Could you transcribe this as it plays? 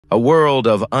A world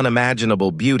of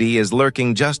unimaginable beauty is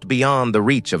lurking just beyond the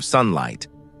reach of sunlight.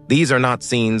 These are not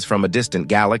scenes from a distant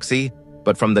galaxy,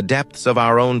 but from the depths of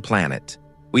our own planet.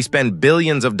 We spend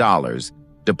billions of dollars,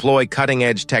 deploy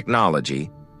cutting-edge technology,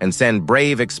 and send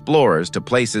brave explorers to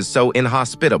places so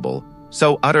inhospitable,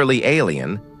 so utterly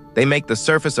alien, they make the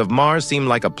surface of Mars seem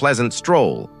like a pleasant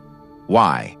stroll.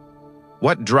 Why?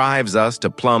 What drives us to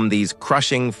plumb these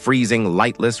crushing, freezing,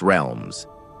 lightless realms?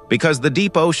 Because the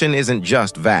deep ocean isn't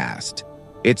just vast.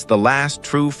 It's the last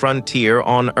true frontier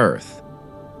on Earth.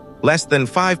 Less than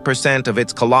 5% of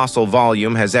its colossal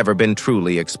volume has ever been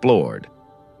truly explored.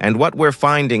 And what we're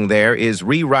finding there is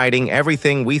rewriting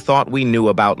everything we thought we knew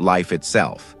about life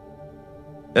itself.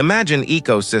 Imagine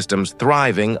ecosystems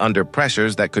thriving under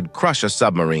pressures that could crush a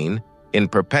submarine, in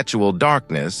perpetual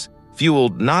darkness,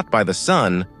 fueled not by the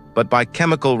sun, but by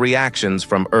chemical reactions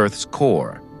from Earth's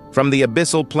core. From the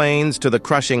abyssal plains to the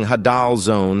crushing Hadal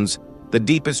zones, the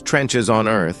deepest trenches on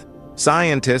Earth,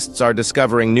 scientists are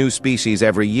discovering new species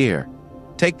every year.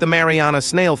 Take the Mariana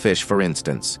snailfish, for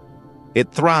instance.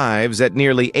 It thrives at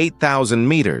nearly 8,000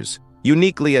 meters,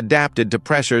 uniquely adapted to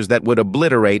pressures that would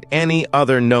obliterate any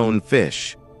other known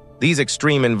fish. These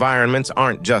extreme environments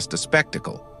aren't just a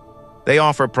spectacle. They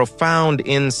offer profound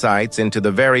insights into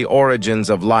the very origins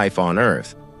of life on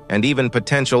Earth, and even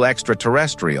potential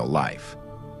extraterrestrial life.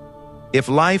 If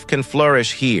life can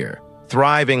flourish here,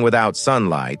 thriving without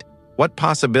sunlight, what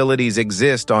possibilities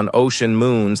exist on ocean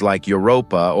moons like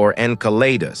Europa or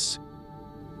Enceladus?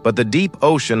 But the deep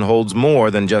ocean holds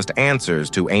more than just answers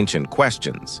to ancient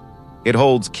questions. It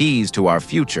holds keys to our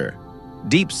future.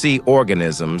 Deep-sea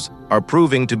organisms are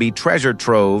proving to be treasure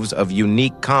troves of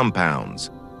unique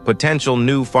compounds, potential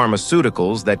new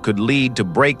pharmaceuticals that could lead to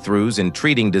breakthroughs in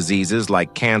treating diseases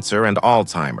like cancer and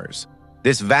Alzheimer's.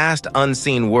 This vast,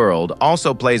 unseen world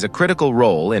also plays a critical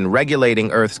role in regulating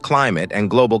Earth's climate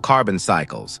and global carbon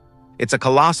cycles. It's a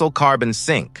colossal carbon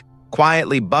sink,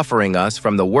 quietly buffering us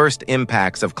from the worst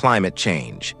impacts of climate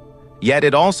change. Yet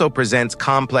it also presents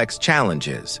complex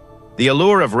challenges. The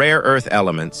allure of rare earth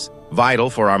elements, vital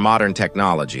for our modern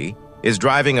technology, is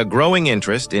driving a growing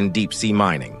interest in deep-sea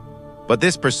mining. But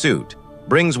this pursuit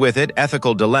brings with it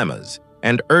ethical dilemmas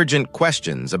and urgent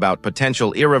questions about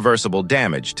potential irreversible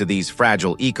damage to these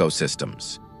fragile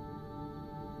ecosystems.